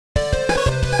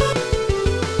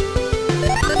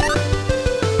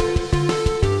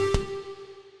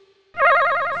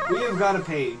got a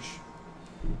page.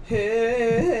 And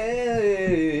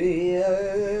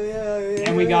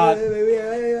we got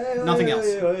nothing else.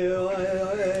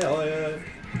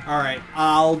 Alright,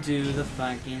 I'll do the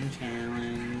fucking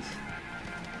challenge.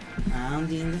 I'll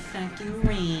do the fucking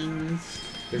rings.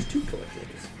 There's 2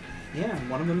 collectibles. Yeah,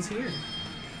 one of them's here.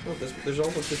 Oh, there's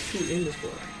almost just 2 in this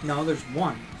one. No, there's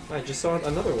one. I just saw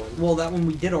another one. Well, that one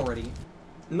we did already.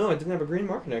 No, it didn't have a green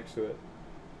mark next to it.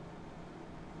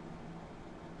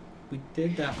 We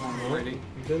did that one already.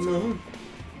 You didn't know?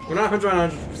 We're not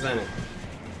 100% it.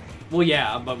 Well,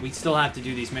 yeah, but we still have to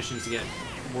do these missions to get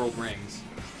world rings.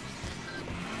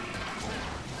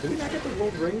 Did we not get the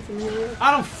world ring from you yet?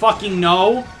 I don't fucking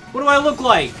know. What do I look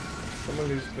like? Someone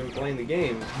who's been playing the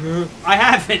game. I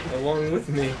haven't. Along with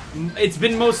me. It's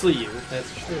been mostly you.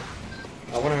 That's true.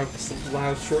 I wonder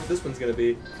how short this one's gonna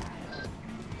be.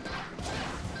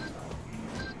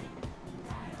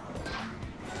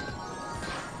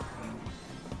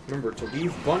 Remember to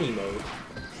leave bunny mode.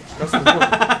 Press the 1.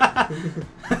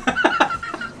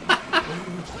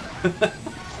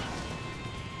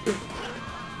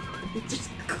 It just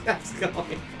keeps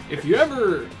going. If you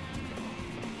ever...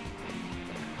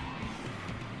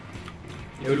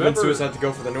 It would have been suicide to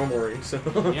go for the normal ring, so...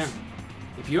 Yeah.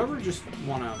 If you ever just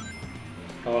wanna...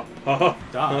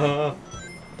 die.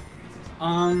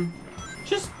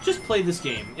 Just play this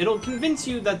game. It'll convince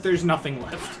you that there's nothing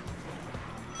left.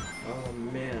 Oh,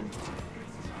 man.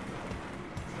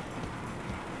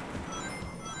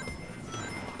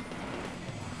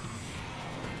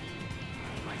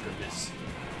 My goodness.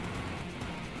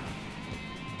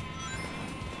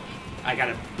 I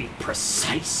gotta be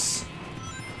precise.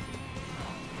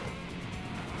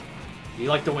 You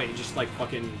like the way it just, like,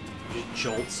 fucking just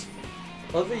jolts?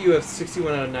 I love that you have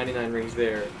 61 out of 99 rings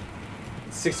there.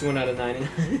 61 out of 99.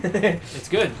 It's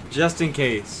good. Just in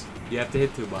case. You have to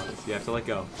hit 2 buttons. You have to let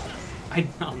go.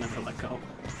 I'll never let go.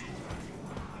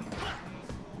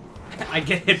 I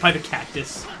get hit by the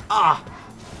cactus. Ah!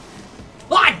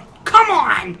 What? Come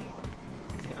on!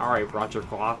 Alright, Roger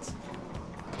Klotz.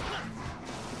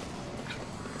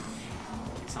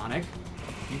 Sonic?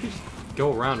 You can just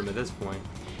go around him at this point.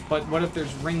 But what if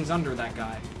there's rings under that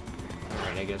guy?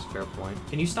 Alright, I guess fair point.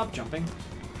 Can you stop jumping?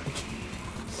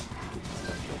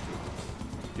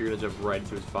 You're gonna jump right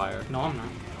into his fire. No, I'm not.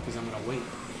 Because I'm gonna wait.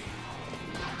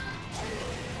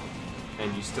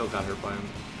 And you still got hurt by him.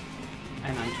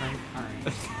 And I'm trying...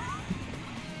 Alright.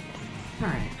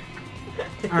 Alright.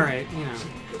 Alright, you know.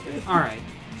 Alright.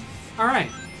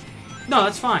 Alright. No,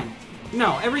 that's fine.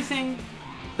 No, everything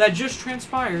that just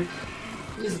transpired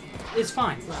is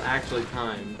fine. It's not actually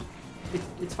timed.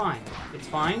 It's fine. It's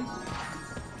fine.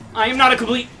 I am not a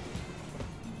complete...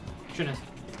 Shouldn't have...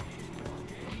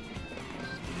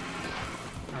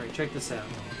 Alright, check this out.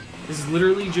 This is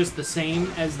literally just the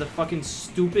same as the fucking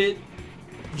stupid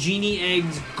genie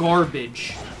eggs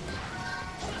garbage.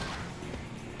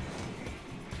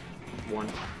 1.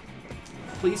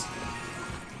 Please.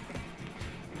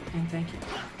 And thank you.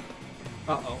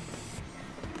 Uh-oh.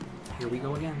 Here we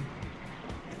go again.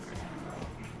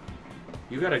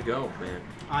 You gotta go, man.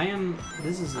 I am...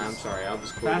 This is... I'm sorry, I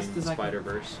was fast quoting as I can-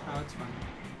 Spider-Verse. Oh, it's fine.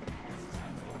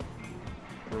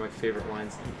 One of my favorite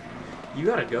lines. You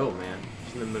gotta go, man.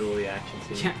 Just in the middle of the action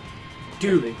scene. Yeah.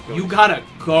 Dude, you gotta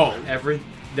go.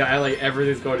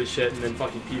 Everything's going to shit, and then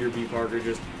fucking Peter B. Parker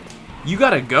just... You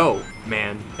gotta go,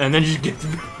 man. And then you just get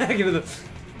back into the...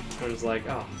 I was like,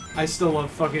 oh. I still love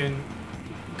fucking...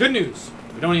 Good news.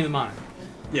 We don't need the monitor.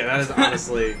 Yeah, that is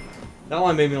honestly... That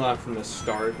line made me laugh from the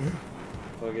start.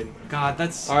 Fucking... God,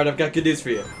 that's... Alright, I've got good news for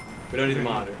you. We don't need the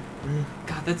monitor.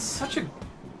 God, that's such a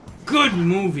good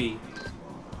movie.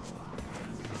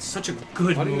 It's such a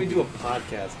good Why movie. don't we do a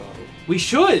podcast on it? We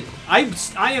should. I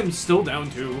am still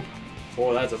down to.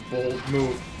 Oh, that's a bold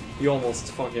move. He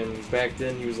almost fucking backed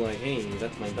in. He was like, hey,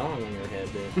 that's my dong on your head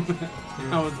there.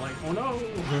 I was like, oh no.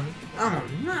 Oh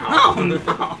no. Oh no.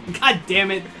 God damn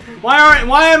it.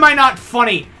 Why am I not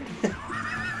funny?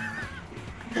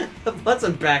 Let's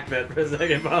unpack that for a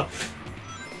second, Bob.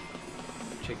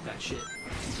 Check that shit.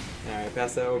 Alright,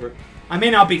 pass that over. I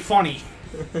may not be funny,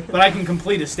 but I can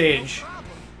complete a stage.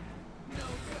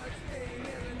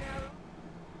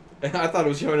 I thought it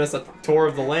was showing us a tour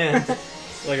of the land.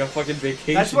 Like a fucking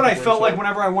vacation. That's what I felt like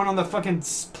whenever I went on the fucking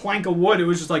plank of wood. It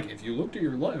was just like, if you look to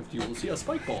your left, you will see a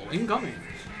spike ball incoming.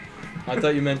 I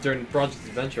thought you meant during Project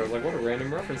Adventure. I was like, what a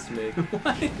random reference to make.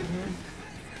 What?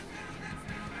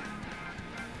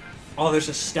 Oh, there's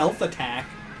a stealth attack.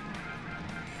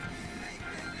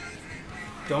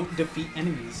 Don't defeat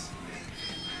enemies.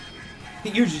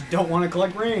 You just don't want to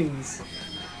collect rings.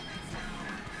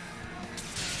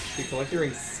 The collecting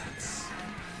ring sucks.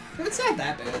 It's not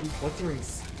that bad. Monkey ring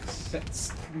sucks.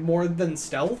 That's more than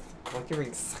stealth. Monkey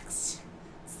ring sucks.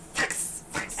 Sucks.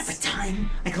 Every time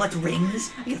I collect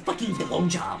rings, I get a fucking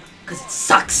blowjob. Because it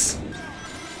sucks.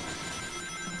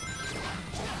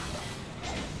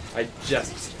 I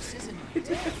just.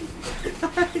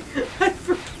 I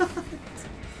forgot.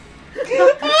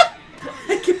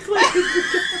 I completely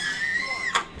forgot.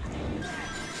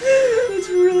 That's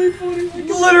really funny.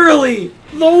 Literally,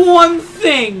 the one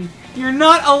thing you're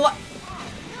not allowed.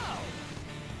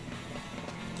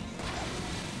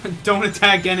 Don't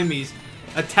attack enemies.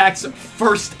 Attacks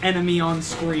first enemy on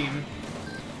screen.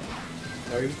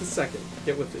 No, he was the second.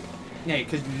 Get with it. Yeah,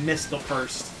 because you missed the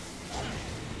first.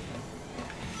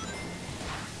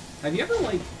 Have you ever,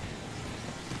 like,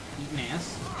 eaten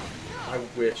ass? I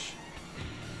wish.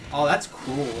 Oh, that's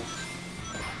cruel.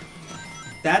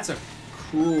 That's a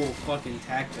cruel fucking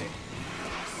tactic.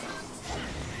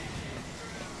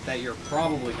 That you're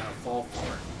probably gonna fall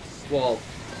for. Well,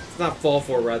 it's not fall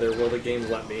for, rather, will the game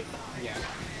let me? Yeah.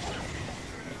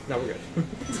 No, we're good.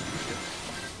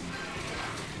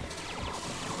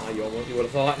 You almost, you would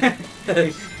have thought.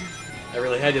 I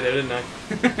really had you there, didn't I?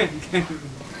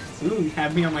 Ooh, you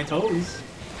had me on my toes.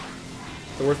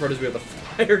 The worst part is we have the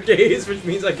fire gaze, which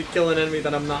means I could kill an enemy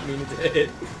that I'm not meaning to hit.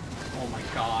 Oh my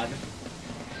god.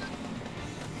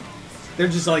 They're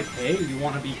just like, hey, you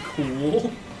want to be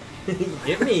cool?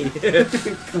 Hit me.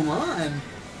 Come on.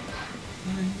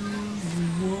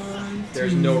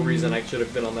 There's no reason I should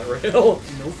have been on that rail.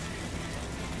 Nope.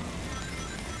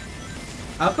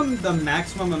 How come the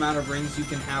maximum amount of rings you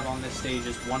can have on this stage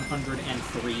is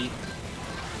 103?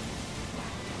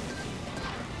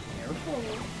 Careful.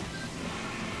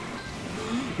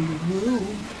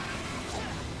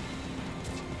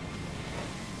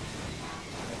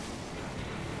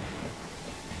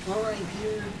 Alright,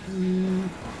 here.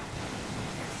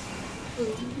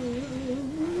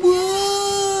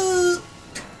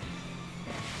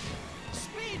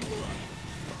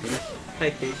 I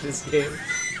hate this game.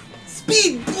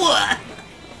 Speed boy!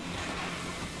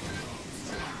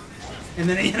 And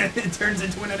then it turns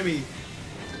into an enemy.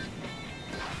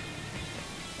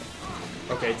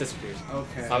 Okay, it disappears.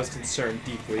 Okay. I was concerned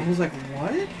deeply. I was like,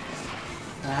 what?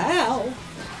 Ow.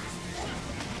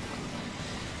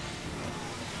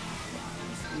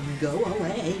 Go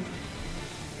away.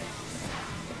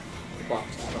 The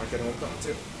box is not getting hooked on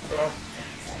too. Oh.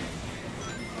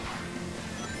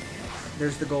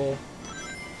 There's the goal.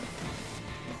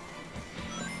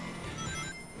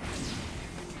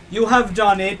 You have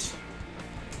done it.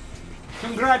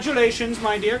 Congratulations,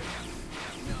 my dear.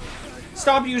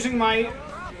 Stop using my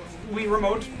Wii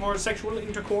Remote for sexual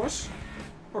intercourse.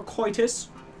 Or coitus.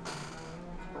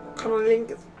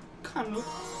 Cuddling. Cuddle.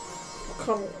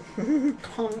 Cuddle.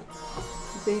 Cuddle.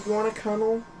 Babe, you want a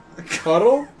cuddle? A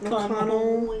cuddle?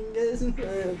 Cuddle.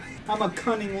 I'm a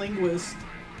cunning linguist.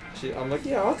 I'm like,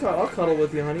 yeah, I'll cuddle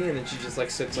with you, honey. And then she just like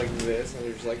sits like this, and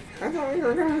you're just like, I thought we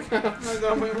were gonna cuddle. I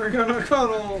thought we were gonna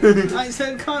cuddle. I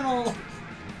said cuddle.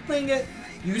 Ling it.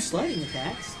 Use sliding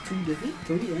attacks to defeat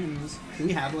 3 enemies. Do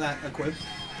we have that equipped?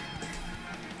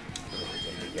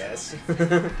 Yes.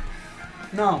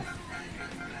 No.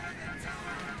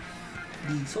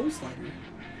 The Soul Slider.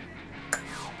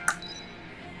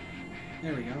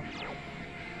 There we go.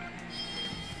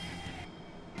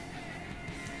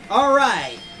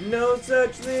 Alright! No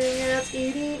such thing as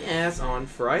eating ass on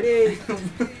Friday.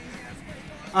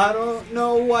 I don't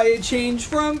know why it changed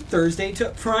from Thursday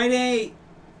to Friday.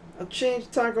 I'll change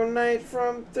taco night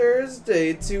from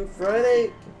Thursday to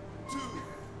Friday.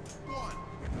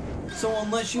 So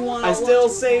unless you want to... I still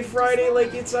say Friday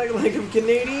like it's like I'm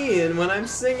Canadian when I'm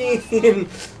singing.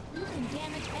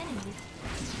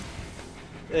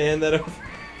 And that...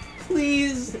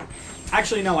 Please!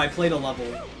 Actually, no, I played a level.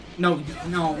 No,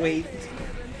 wait.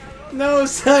 No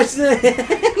such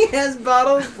thing as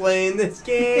bottles playing this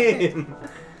game.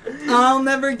 I'll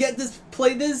never get to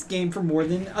play this game for more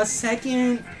than a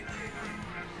second.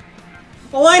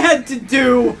 All I had to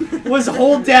do was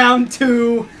hold down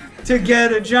 2 to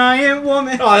get a giant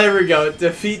woman. Oh, there we go.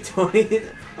 Defeat 20.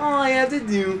 All I had to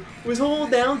do was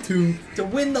hold down 2 To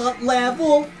win the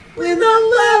level. Win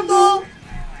the level.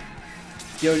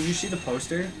 Yo, did you see the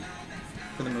poster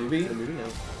for the movie? The movie now.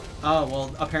 Oh,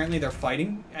 well, apparently they're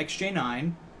fighting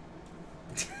XJ9.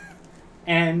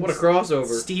 And What a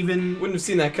crossover. Steven... Wouldn't have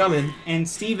seen that coming. And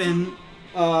Steven,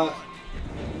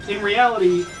 in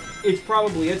reality, it's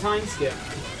probably a time skip.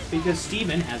 Because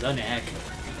Steven has a neck.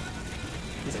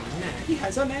 He's a neck. He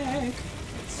has a neck.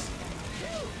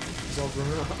 He's all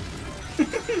grown up.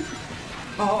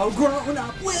 All grown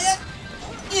up with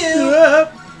you.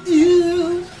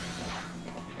 You.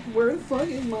 Where the fuck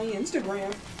is my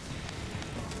Instagram?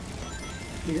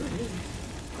 Here it is.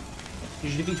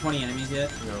 Did you defeat 20 enemies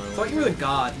yet? No. I thought you were the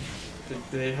god.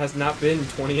 There has not been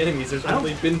 20 enemies. There's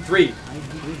only been 3.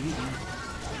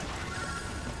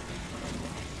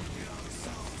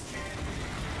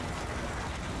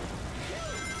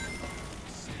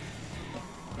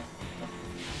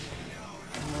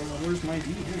 Where's my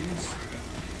demons?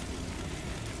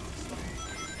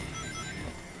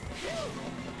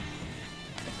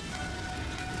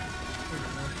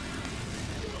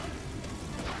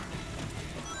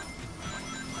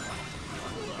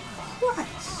 What?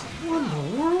 What in the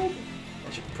world?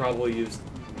 I should probably use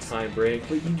time break,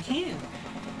 But you can.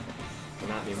 but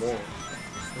not anymore.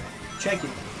 Check it.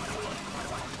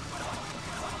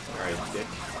 Alright, dick.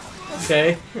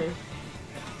 Okay.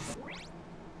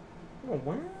 Oh,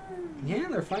 wow. Yeah,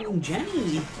 they're fighting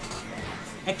Jenny.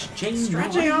 Exchange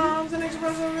Stretching one. arms and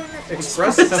espresso fingers.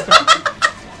 Espresso?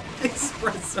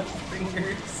 Espresso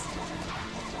fingers.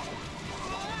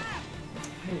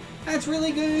 That's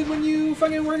really good when you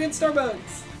fucking work at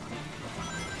Starbucks.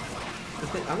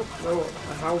 I don't know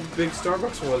how big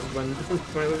Starbucks was when I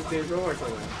lived at the Roblox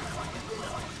like that.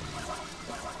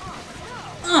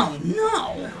 Oh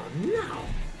no! Oh no!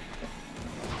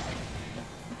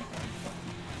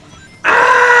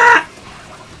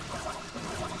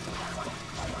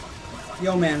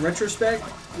 Yo man, retrospect,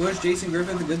 was Jason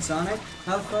Griffith a good Sonic?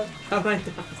 How the fuck? How did I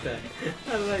dodge that?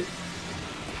 How did I...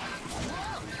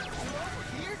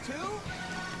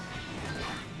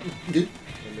 Dude.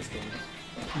 I missed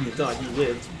one. You thought you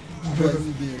lived.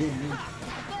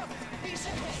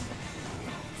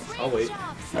 I'll wait.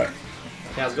 Hey,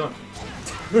 how's it going?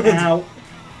 Ow.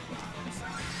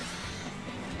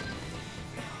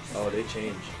 Oh, they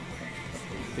change.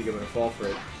 You think I'm gonna fall for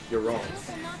it? You're wrong.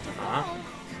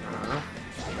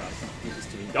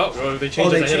 Oh, they change.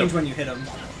 Oh, they as I hit change them. when you hit them.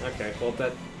 Okay, well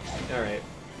that. All right.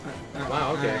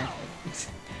 Wow. Okay.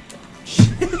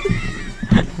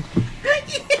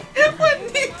 When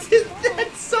they did that,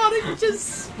 Sonic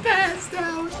just spazzed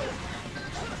out.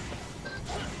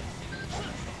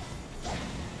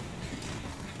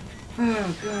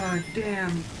 Oh god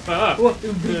damn. Ah. What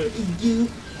you?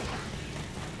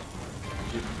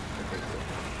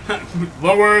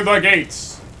 Lower the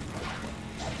gates.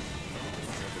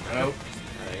 Oh.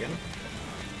 There you go.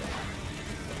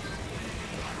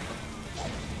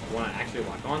 Want to actually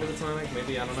lock onto the Sonic?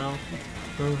 Maybe, I don't know.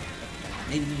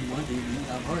 Maybe you want to be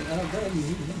a part of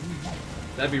you.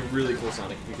 That'd be really cool,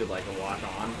 Sonic, if you could like lock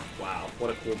on. Wow, what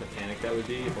a cool mechanic that would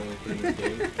be if only put in this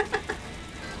game.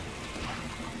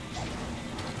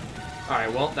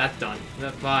 Alright, well, that's done.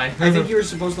 Bye. I think you were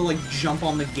supposed to like jump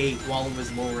on the gate while it was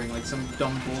lowering, like some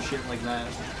dumb bullshit like that.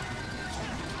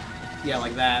 Yeah,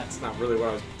 like that. That's not really what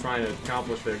I was trying to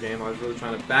accomplish for the game. I was really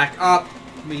trying to back up.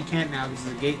 But you can't now because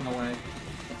there's a gate in the way.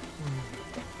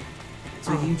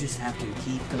 So you just have to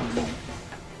keep going.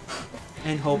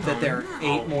 And hope that there are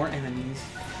 8 more enemies.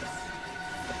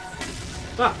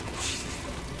 Ah!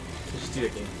 Just do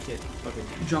that game. Get fucking...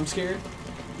 Jump scared?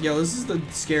 Yo, this is the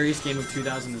scariest game of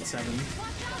 2007.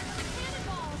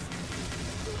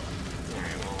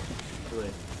 Alright, well, really...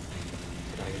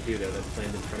 What I can do there that's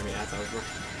landed in front of me as I was running.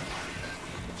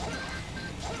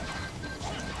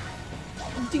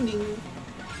 Ding ding.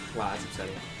 Wow, that's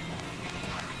upsetting.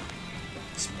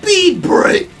 Speed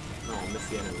break! No, I'll miss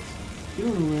the enemies. You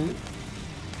don't know that.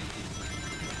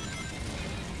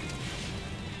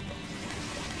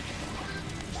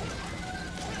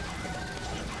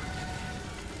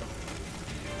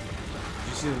 Did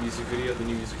you see the music video, the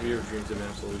new music video of Dreams of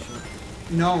Absolution?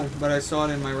 No, but I saw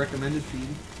it in my recommended feed.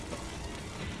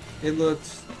 It looked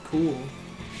cool.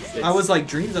 I was like,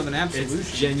 Dreams of an Absolution.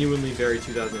 It's genuinely very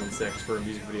 2006 for a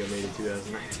music video made in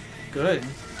 2009. Good.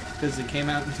 Because it came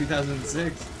out in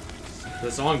 2006.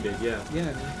 The song did, yeah.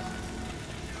 Yeah.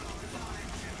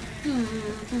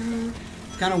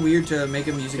 It's kind of weird to make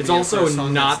a music It's video also for a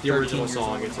song not that's the original 13 years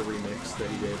song, old. it's a remix that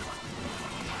he did.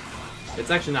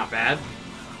 It's actually not bad.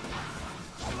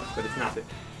 But it's not that.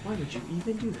 Why would you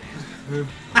even do that?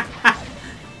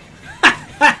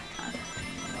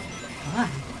 Why?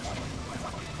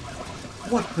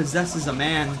 What possesses a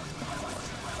man?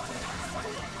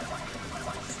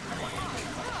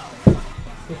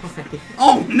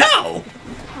 Oh no!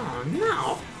 Oh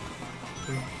no!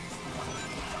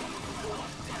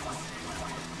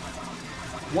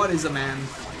 What is a man?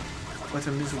 What's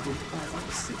a miserable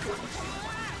secret?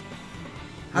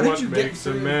 How What did you get makes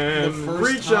a through man the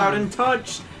first reach out time? and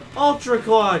touch Ultra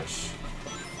Clutch?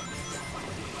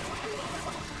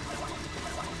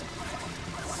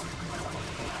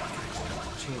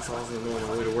 Chainsaws in the middle of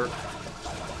my way to work.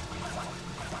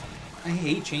 I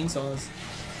hate chainsaws.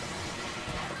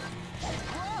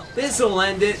 This'll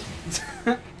end it.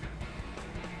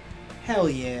 Hell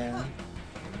yeah.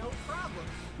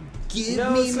 Give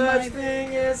No me such my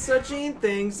thing as suching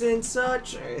things and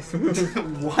such.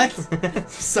 what?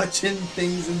 Such in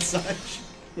things and such.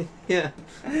 Yeah.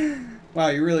 Wow,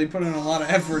 you really put in a lot of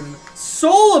effort.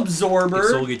 Soul absorber.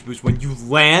 Soul gauge boost when you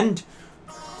land.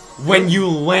 When you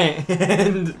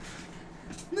land.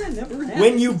 That never happened.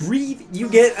 When you breathe, you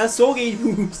get a soul gauge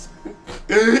boost.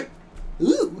 Ooh.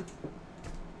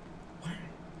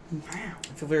 Wow.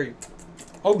 I feel very.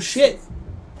 Oh shit.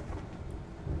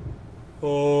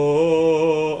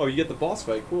 Oh, you get the boss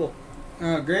fight. Cool.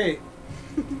 Oh great.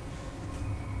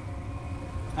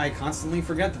 I constantly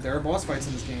forget that there are boss fights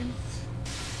in this game.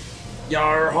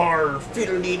 Yar har,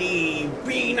 fiddle-dee-dee,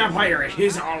 being a pirate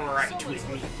is alright with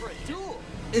me.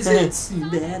 Is it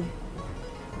Sinbad?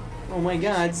 Oh my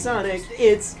god, Sonic,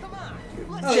 it's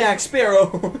Jack Sparrow.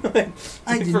 I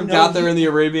I didn't forgot know they're in the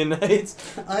Arabian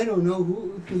Nights. I don't know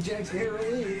who Jack Sparrow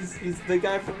is. He's the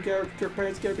guy from Pirates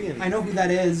of the Caribbean. I know who that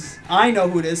is. I know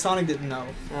who it is. Sonic didn't know.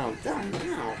 Oh,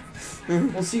 no.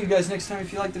 We'll see you guys next time.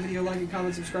 If you like the video, like and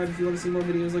comment, subscribe. If you want to see more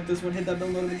videos like this one, hit that bell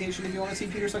notification. If you want to see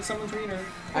Peter suck someone's wiener,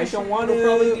 I don't want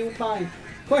it'll to. probably be fine.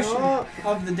 Question Oh.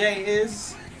 of the day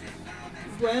is: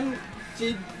 when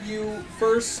did you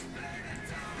first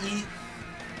eat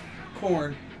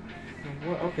corn?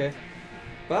 Okay.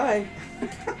 Bye.